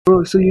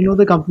Bro, so you know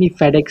the company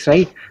FedEx,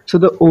 right? So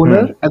the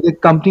Hmm. owner at the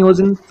company was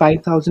in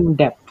 5,000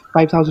 debt,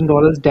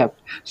 $5,000 debt.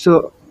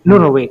 So no, Hmm.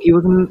 no, wait, he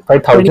was in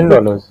Five twenty thousand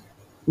four. dollars.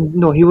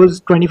 No, he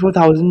was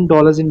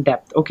 $24,000 in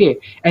debt. Okay,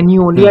 and he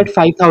only Hmm. had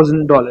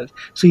 $5,000.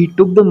 So he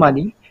took the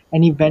money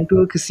and he went to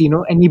a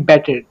casino and he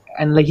betted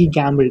and like he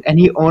gambled and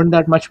he earned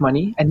that much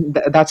money and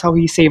that's how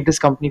he saved his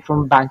company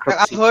from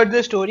I've bankruptcy. heard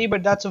the story,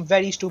 but that's a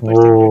very stupid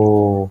thing to do.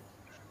 Whoa.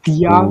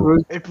 Yeah, True. bro.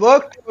 It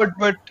worked out,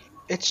 but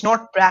it's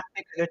not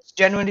practical. It's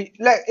genuinely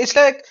like it's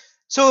like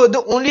so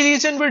the only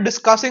reason we're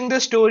discussing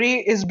this story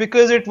is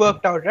because it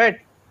worked out, right?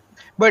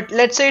 But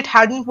let's say it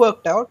hadn't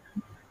worked out,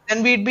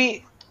 then we'd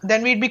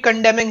be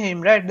condemning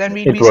him, right? Then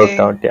we'd It be worked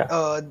out, saying yeah.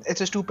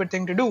 it's a stupid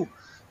thing to do.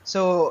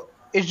 So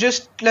it's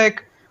just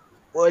like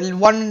well,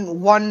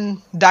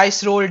 one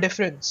dice roll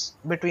difference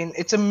between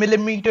it's a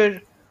millimeter.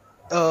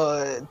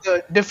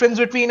 The difference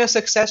between a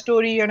success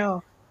story and a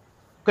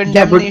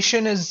Yeah, but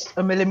condemnation is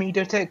a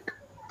millimeter thick.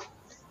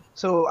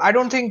 So I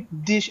don't think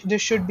this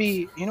should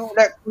be,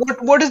 like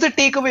what is the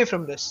takeaway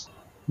from this?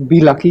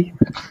 be lucky.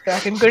 I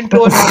can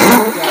control my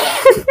emotions. Yeah, yeah.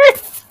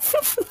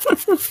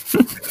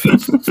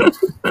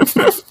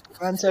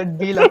 Man said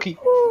be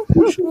lucky.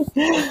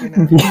 Fucking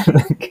hell.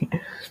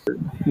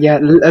 Yeah,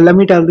 let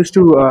me tell this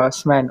to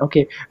Sman.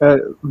 Okay,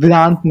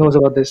 Vedant knows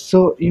about this.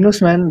 So you know,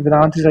 Sman,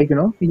 Vedant is like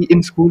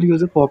in school he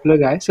was a popular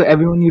guy, so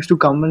everyone used to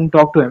come and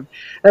talk to him,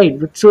 right?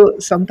 But so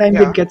sometimes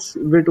it Yeah. gets a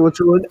bit what's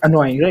the word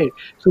annoying, right?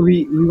 So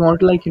we want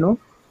to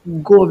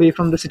go away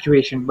from the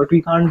situation, but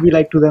we can't be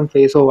like to them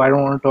face, oh, I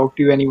don't want to talk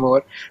to you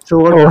anymore. So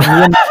what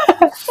me Oh, and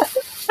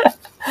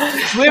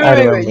Wait, I wait,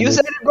 wait, wait. remember You this.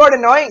 said it got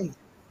annoying.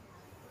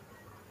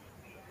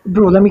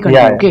 bro, let me Yeah,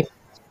 continue. yeah. Okay,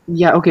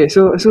 yeah, okay.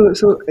 So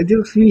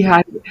this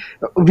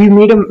we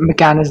made a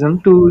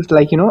mechanism to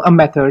a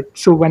method.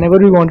 So whenever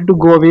we wanted to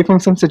go away from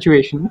some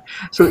situation,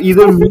 so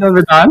either me or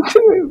Vedant,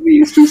 we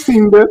used to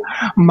sing the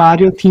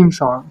Mario theme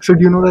song. So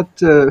do you know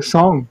that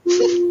song?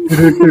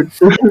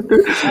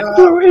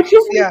 Uh, so,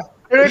 yeah.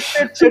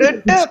 so,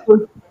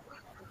 so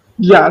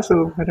yeah, so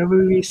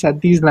whenever we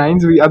said these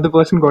lines, we other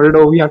person got it.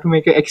 Oh, we have to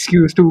make an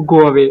excuse to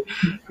go away,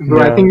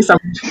 bro. I Yeah. think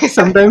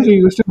sometimes we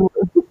used to.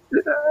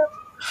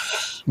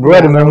 Bro, I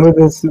Yeah, that was. remember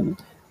this.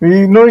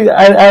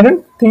 I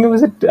don't think it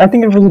was I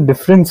think it was a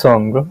different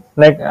song, bro.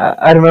 Like,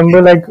 I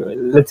remember, like,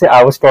 let's say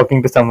I was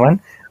talking to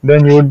someone,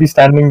 then you would be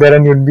standing there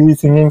and you'd be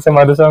singing some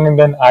other song, and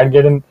then I'd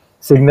get a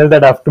signal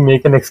that I have to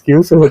make an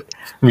excuse so that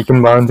we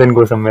can bounce and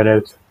go somewhere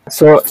else.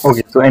 So,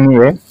 okay, so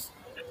anyway,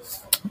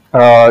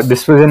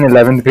 this was in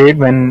 11th grade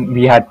when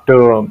we had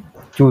to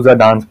choose our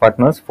dance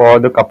partners for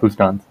the couples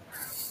dance.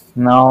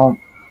 Now,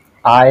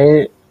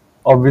 I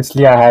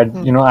obviously I had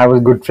hmm, I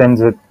was good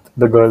friends with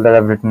the girl that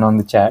I've written on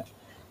the chat,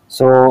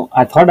 so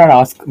I thought I'd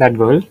ask that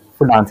girl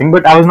for dancing,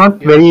 but I was not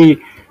yeah.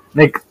 very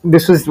like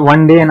this was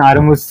one day and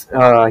Aram was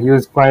he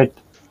was quite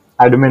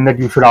adamant that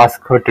you should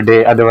ask her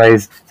today,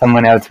 otherwise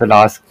someone else will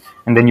ask,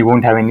 and then you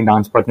won't have any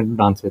dance partner to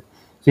dance with.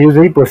 So he was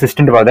very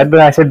persistent about that, but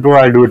I said, bro,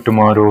 I'll do it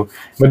tomorrow.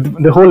 But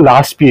the whole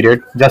last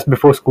period, just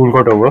before school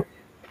got over,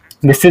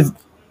 this is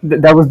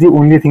that was the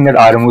only thing that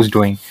Aram was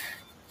doing.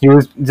 He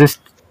was just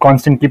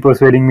constantly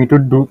persuading me to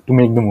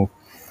make the move.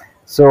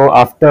 So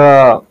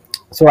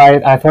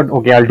I thought,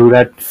 okay, I'll do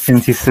that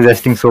since he's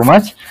suggesting so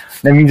much.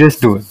 Let me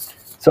just do it.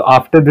 So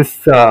after this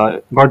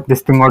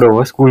thing got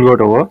over, school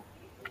got over,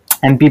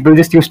 and people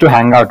just used to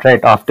hang out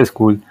right after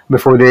school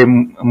before they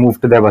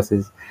moved to their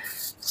buses.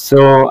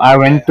 So I Yeah,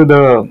 went yeah, to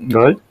the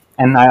girl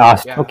and I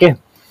asked, yeah. okay,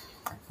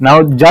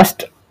 now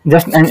just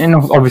and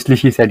obviously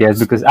she said yes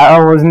because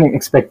I wasn't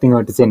expecting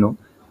her to say no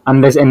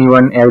unless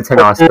anyone else had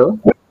asked her.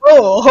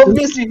 Oh,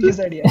 obviously she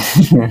said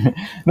yes.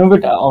 No,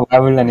 but why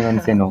will anyone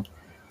say no?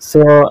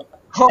 So,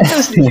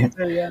 Obviously she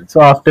said yes.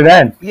 so after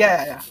that,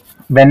 Yeah, yeah.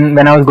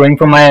 when I was going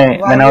for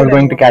Why when I was would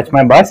going to anyone catch say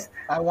my no? bus,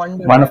 I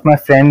wonder one why. of my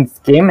friends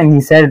came and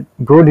he said,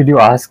 "Bro, did you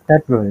ask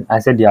that girl?" I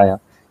said, "Yeah, yeah."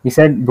 He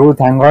said, "Bro,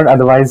 thank God.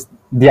 Otherwise,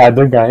 the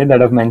other guy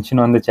that I've mentioned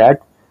on the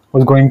chat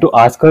was going to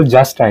ask her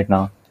just right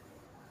now.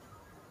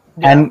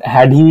 Yeah. And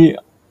had he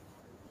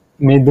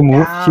made the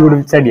move, she would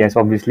have Damn, said bro. yes,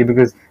 obviously,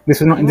 because You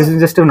this were, is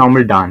just a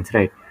normal dance,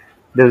 right?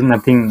 There's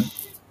nothing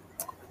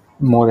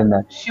more than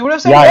that. she would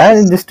have said Yeah,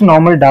 yeah, yes. just a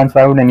normal dance.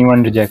 Why would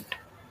anyone reject?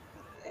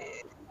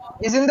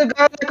 Isn't the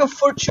guy like a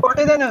foot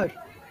shorter than her?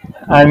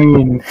 I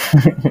mean,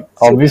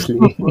 So,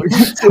 obviously, but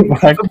so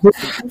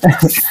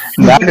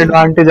that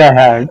advantage I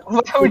had.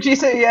 Why would she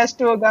say yes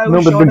to a guy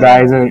No, who's but the shorter than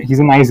guy her? he's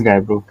a nice guy,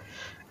 bro.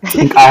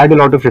 Like, I had a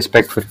lot of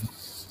respect for him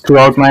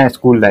throughout my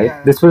school life.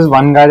 Yeah. This was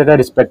one guy that I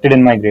respected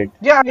in my grade.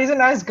 Yeah, he's a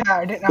nice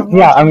guy. I'm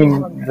Yeah, not I saying he's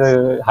not mean nice.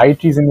 the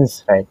height reason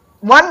is right.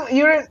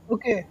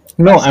 Okay.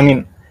 I No, I see.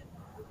 mean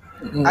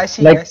I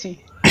see. I like,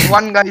 see.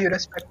 One guy you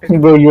respected.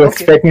 bro, you Okay.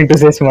 expect me to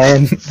say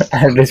Smayan? I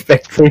have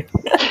respect for you.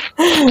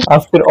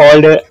 After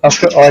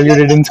all you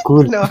did in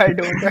school. No, I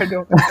don't. I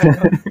don't. I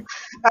don't.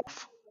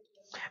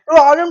 Bro,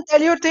 Arun,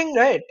 tell your thing,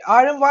 right?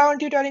 Arun, why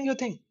aren't you telling your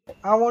thing?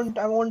 I want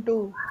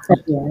to.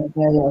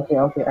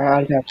 okay,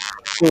 I'll tell.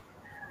 So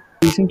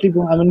recently,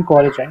 bro, I'm in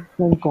college, right?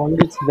 So in college,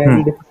 it's Hmm.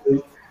 very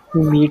difficult to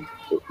meet.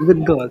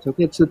 with girls.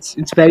 Okay, so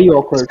it's very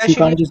awkward. So you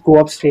especially can't just go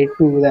up straight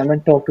to them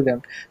and talk to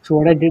them. So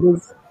what I did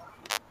is,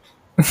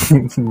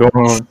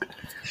 Don't.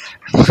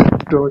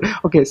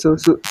 okay,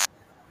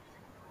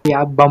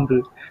 yeah,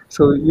 Bumble.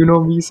 So you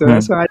know me, sir. Hmm.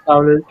 So I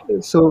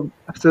downloaded. So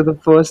after the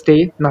first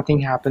day, nothing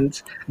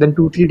happens. Then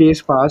 2 3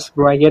 days pass,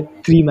 bro. I get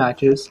 3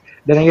 matches.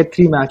 Then I get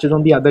 3 matches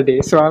on the other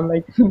day. So I'm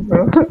like,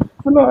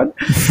 come on.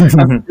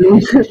 I'm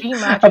feeling, three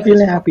I'm matches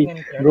is feeling fucking happy,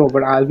 bro. incredible.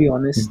 But I'll be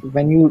honest.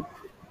 When you,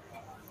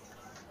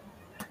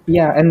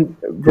 yeah, and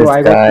bro, This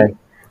I got. guy.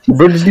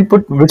 Did you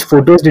put which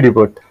photos did you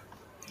put?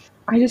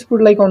 I just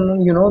put like on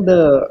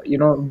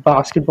the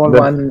basketball The.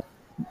 one.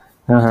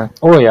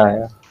 Oh yeah,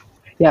 yeah.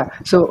 Yeah,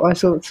 so,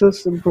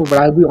 bro, but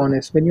I'll be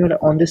honest, when you're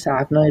on this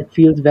app now, it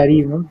feels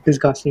very,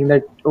 disgusting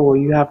that, oh,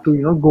 you have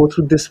to, go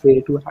through this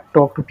way to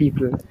talk to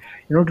people,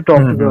 to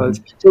talk to Mm-hmm. girls.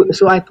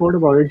 So I thought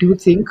about it. Do you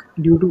think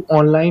due to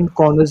online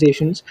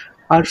conversations,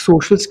 our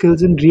social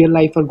skills in real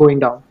life are going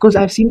down? Because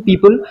I've seen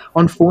people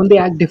on phone, they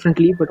act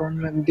differently, but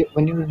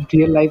when you're in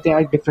real life, they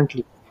act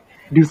differently.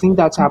 Do you think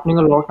that's happening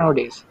a lot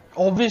nowadays?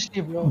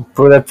 Obviously, bro.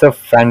 So that's a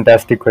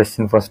fantastic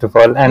question, first of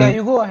all, Yeah, and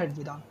you go ahead,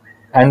 Vedant.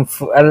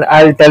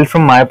 I'll tell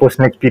from my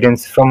personal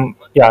experience. From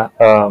yeah,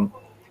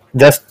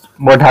 just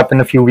what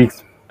happened a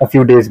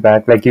few days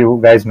back. Like you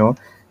guys know,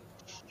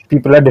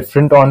 people are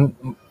different on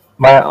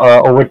by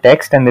over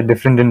text, and they're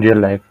different in real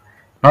life.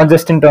 Not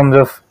just in terms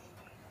of.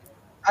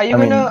 I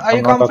mean, Are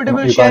you I'm not talking.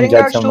 comfortable You can't sharing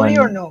judge that story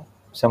or no?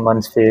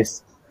 someone's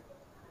face.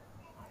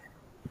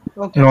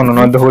 Okay. No, no,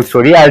 not the whole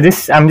story. I'm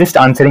just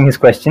answering his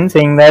question,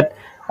 saying that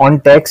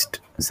on text,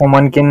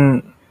 someone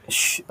can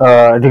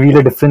reveal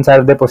a different side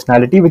of their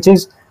personality, which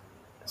is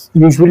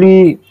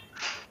usually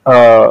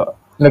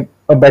like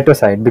a better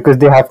side because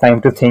they have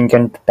time to think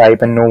and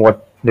type and know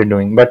what they're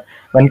doing. But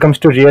when it comes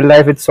to real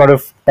life, it's sort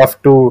of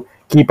tough to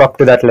keep up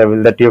to that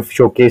level that you've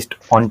showcased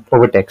on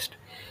over text.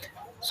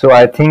 So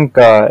I think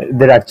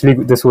they're actually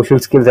the social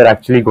skills are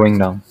actually going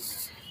down.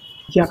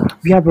 Yeah,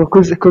 yeah, bro.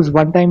 Cause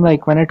one time,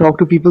 like when I talk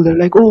to people, they're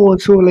like, "Oh,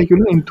 so like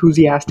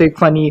enthusiastic,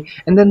 funny,"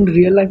 and then in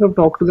real life, I've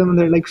talked to them, and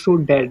they're like so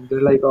dead.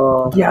 They're like,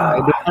 "Oh,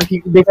 Yeah.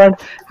 they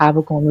can't have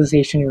a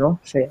conversation,"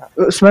 So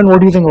yeah, Sven, what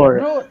do you think about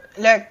it? Bro,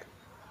 like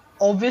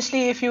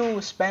obviously if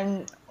you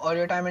spend all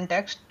your time in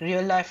text,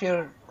 real life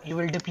you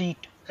will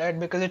deplete, right?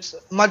 Because it's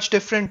much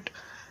different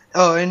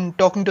in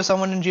talking to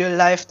someone in real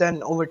life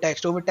than over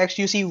text. Over text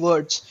you see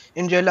words.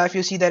 In real life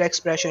you see their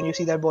expression, you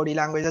see their body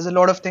language. There's a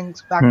lot of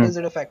things, Hmm. factors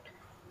that affect.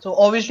 So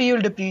obviously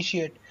you'll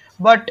depreciate.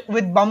 But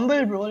with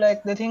Bumble, bro,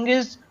 like the thing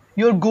is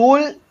your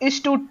goal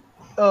is to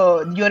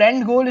your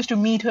end goal is to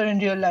meet her in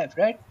real life,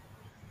 right?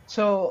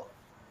 So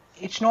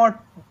it's not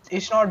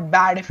it's not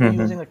bad if you're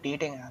Hmm. using a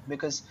dating app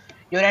because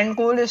your end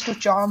goal is to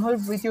charm her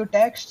with your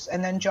texts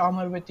and then charm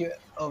her with your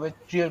with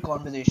real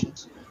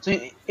conversations. So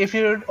if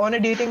you're on a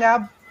dating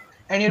app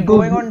and you're Bro,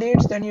 going on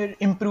dates, then you're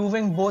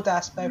improving both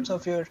aspects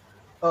of your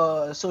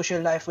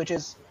social life, which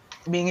is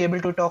being able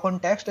to talk on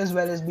text as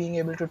well as being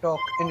able to talk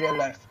in real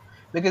life.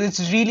 Because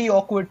it's really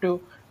awkward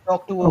to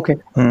talk to okay,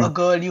 a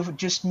girl you've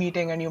just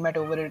meeting and you met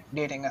over a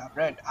dating app,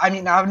 right? I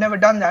mean, I've never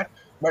done that,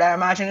 but I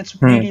imagine it's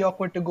Hmm. really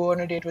awkward to go on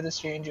a date with a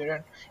stranger.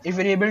 And if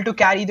you're able to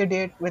carry the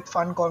date with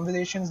fun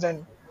conversations,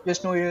 then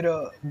just know you're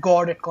a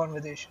god at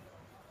conversation.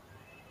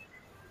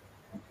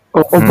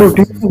 bro, do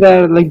you think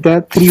there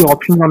are three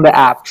options on the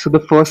app? So the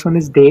first one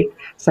is date,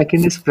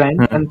 second is friend,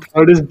 Hmm. and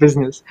third is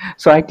business.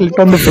 So I clicked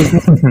on the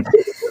business.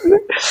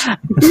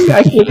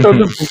 I clicked on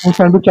the business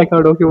one to check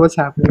out, okay, what's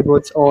happening. Bro,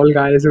 it's all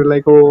guys who are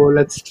like, oh,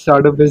 let's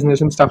start a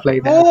business and stuff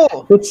like that.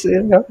 Oh, So it's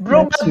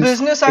bro, that's by just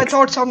business, I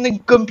thought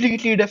something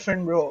completely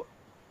different, bro.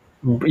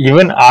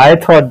 Even I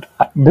thought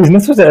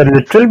business was a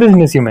literal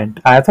business you meant.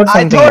 I thought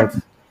I something thought else.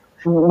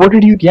 what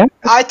did you? Yeah,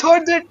 I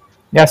thought that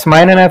Yes,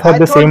 mine and I thought I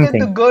the thought same that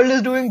the thing. girl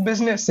is doing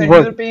business and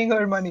what? you're paying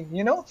her money,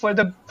 for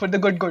the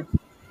good.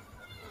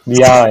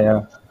 Yeah,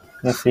 yeah,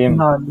 the same.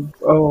 No,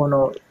 oh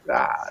no,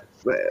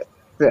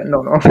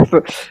 no, no.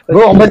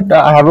 Bro, but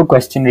I have a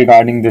question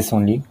regarding this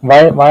only.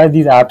 Why are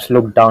these apps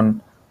looked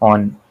down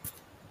on?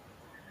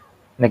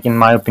 Like in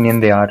my opinion,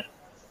 they are.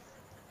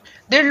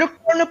 They're looked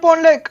down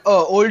upon like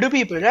older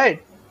people, right?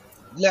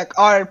 Like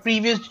our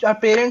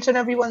parents and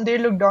everyone, they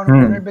look down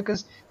upon Hmm. it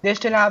because they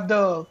still have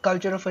the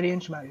culture of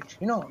arranged marriage,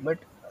 but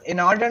in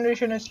our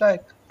generation it's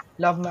like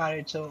love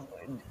marriage. So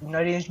in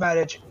arranged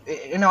marriage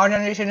in our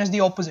generation is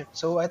the opposite.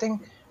 So I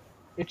think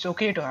it's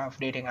okay to have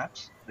dating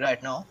apps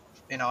right now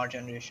in our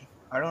generation.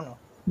 I don't know.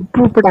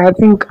 True, but I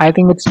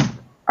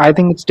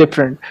think it's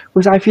different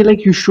because I feel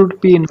like you should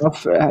be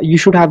enough. You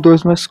should have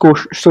those much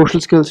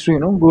social skills to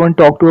go and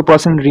talk to a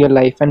person in real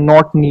life and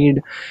not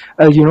need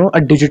a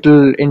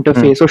digital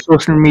Hmm. interface or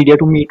social media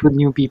to meet with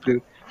new people.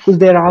 Because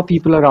there are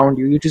people around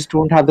you, you just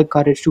don't have the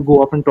courage to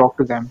go up and talk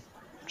to them.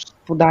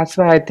 So that's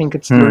why I think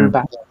it's a little Hmm.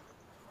 bad.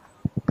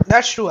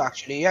 That's true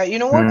actually. Yeah, you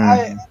know what? Hmm.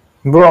 I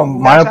Bro,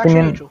 my That's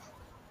actually opinion. true.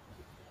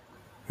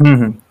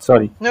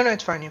 Sorry. No,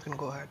 it's fine. You can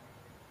go ahead.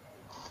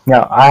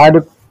 Yeah,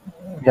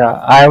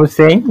 I was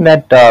saying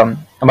that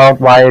about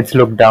why it's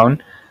looked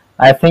down.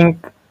 I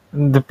think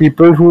the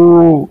people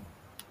who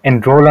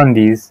enroll on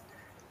these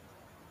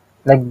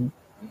like,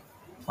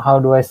 how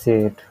do I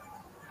say it?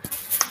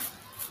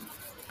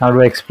 How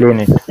do I explain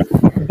it?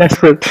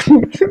 Desperate.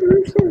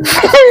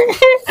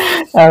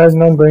 I was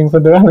not going for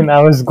the. I mean,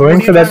 I was What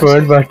going are for you that trying to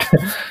word, say? but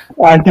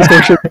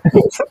Antisocial.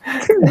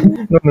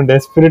 no, no,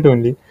 desperate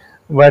only.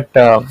 But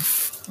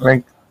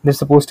like, they're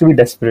supposed to be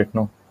desperate,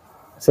 no?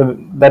 So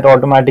that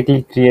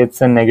automatically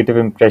creates a negative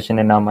impression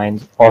in our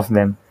minds of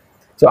them.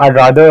 So I'd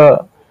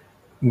rather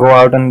go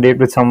out on a date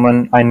with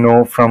someone I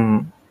know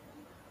from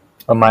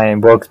my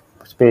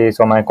workspace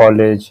or my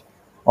college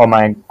or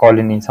my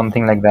colony,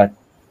 something like that.